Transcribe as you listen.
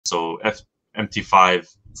So MT5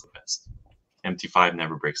 is the best. MT5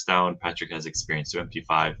 never breaks down. Patrick has experience with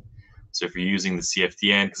MT5. So if you're using the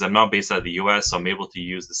CFTN, because I'm not based out of the US, so I'm able to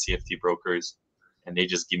use the CFT brokers, and they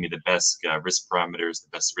just give me the best risk parameters, the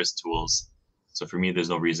best risk tools. So for me, there's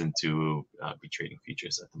no reason to be trading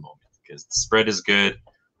futures at the moment because the spread is good.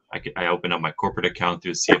 I open up my corporate account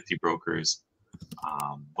through CFT brokers.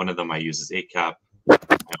 One of them I use is ACAP.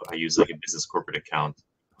 I use like a business corporate account.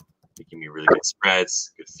 They give me really good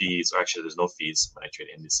spreads, good fees. Or actually, there's no fees when I trade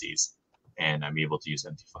indices, and I'm able to use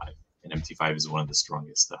MT5. And MT5 is one of the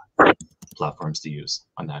strongest platforms to use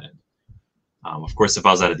on that end. Of course, if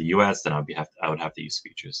I was out of the US, then I would have to use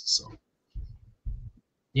futures. So.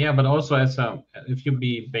 Yeah, but also as if you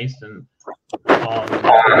be based on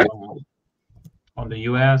the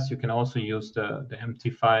US, you can also use the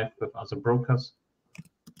MT5 with other brokers.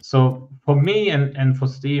 So for me and for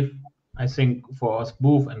Steve, I think for us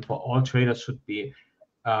both and for all traders should be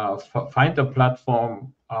find a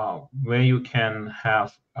platform where you can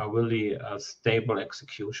have a really stable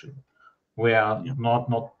execution, where not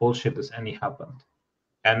bullshit is any happened.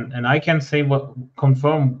 And I can say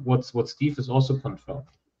confirm what Steve is also confirmed.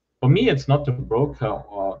 For me, it's not the broker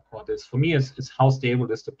or this. For me, it's how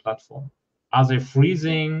stable is the platform. Are they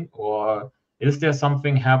freezing, or is there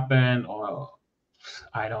something happen, or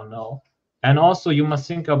I don't know. And also you must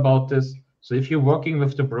think about this. So if you're working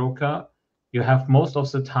with the broker, you have most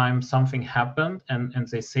of the time something happened and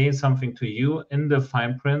they say something to you in the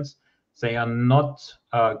fine prints. They are not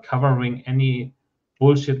covering any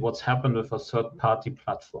bullshit what's happened with a third-party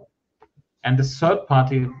platform. And the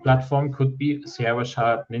third-party platform could be Sierra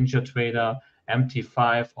Chart, NinjaTrader,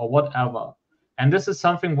 MT5, or whatever. And this is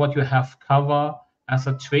something what you have cover as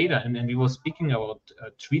a trader. And we were speaking about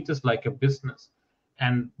treat this like a business.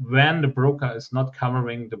 And when the broker is not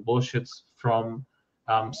covering the bullshits from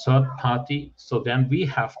third party, so then we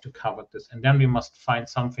have to cover this. And then we must find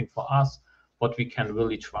something for us what we can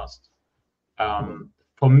really trust.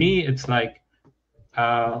 For me, it's like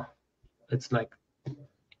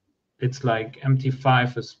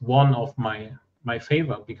MT5 is one of my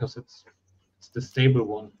favorite because it's the stable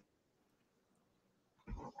one.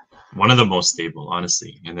 One of the most stable,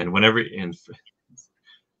 honestly. And then we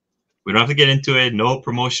don't have to get into it, no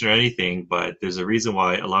promotion or anything, but there's a reason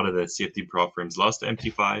why a lot of the CFD prop firms lost to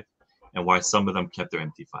MT5 and why some of them kept their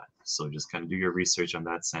MT5. So just kind of do your research on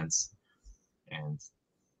that sense and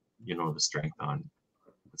you know the strength on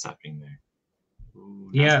what's happening there. Ooh,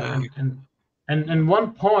 yeah, and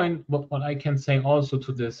one point what I can say also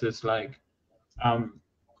to this is like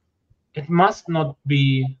it must not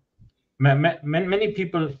be many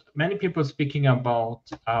people speaking about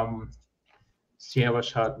Sierra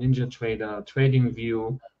Chart, NinjaTrader,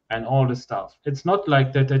 TradingView, and all this stuff. It's not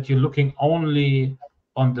like that you're looking only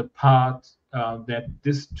on the part that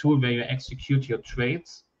this tool where you execute your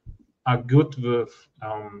trades are good with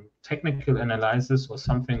technical analysis or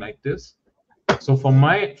something like this. So for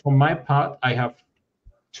my part, I have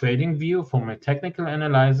TradingView for my technical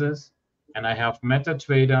analysis, and I have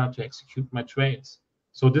MetaTrader to execute my trades.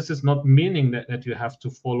 So this is not meaning that you have to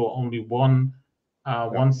follow only one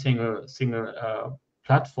single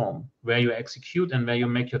platform where you execute and where you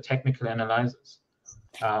make your technical analysis.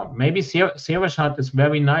 Maybe Sierra Chart is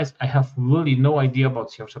very nice. I have really no idea about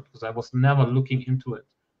Sierra Chart because I was never looking into it.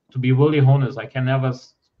 To be really honest, I can never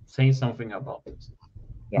say something about this.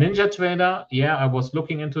 Yeah. NinjaTrader, yeah, I was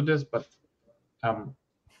looking into this, but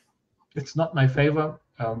it's not my favorite.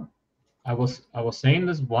 I was saying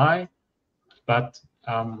this why, but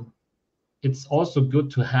it's also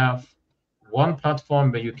good to have one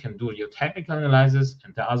platform where you can do your technical analysis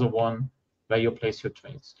and the other one where you place your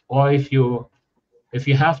trades. Or if you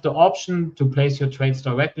have the option to place your trades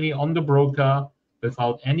directly on the broker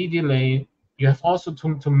without any delay, you have also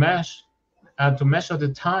to measure the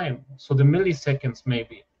time, so the milliseconds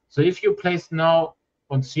maybe. So if you place now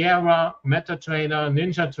on Sierra, MetaTrader,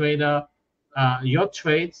 NinjaTrader, your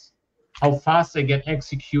trades, how fast they get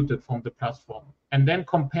executed from the platform, and then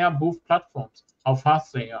compare both platforms, how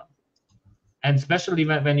fast they are. And especially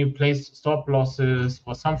when you place stop losses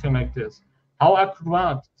or something like this, how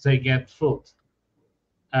accurate they get filled,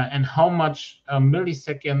 and how much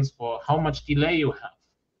milliseconds or how much delay you have.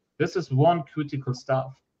 This is one critical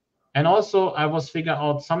stuff. And also, I was figuring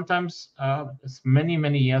out sometimes, it's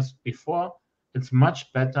many years before, it's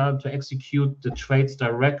much better to execute the trades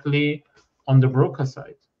directly on the broker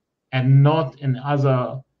side and not in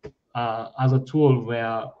other tool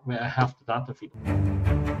where I have the data feed.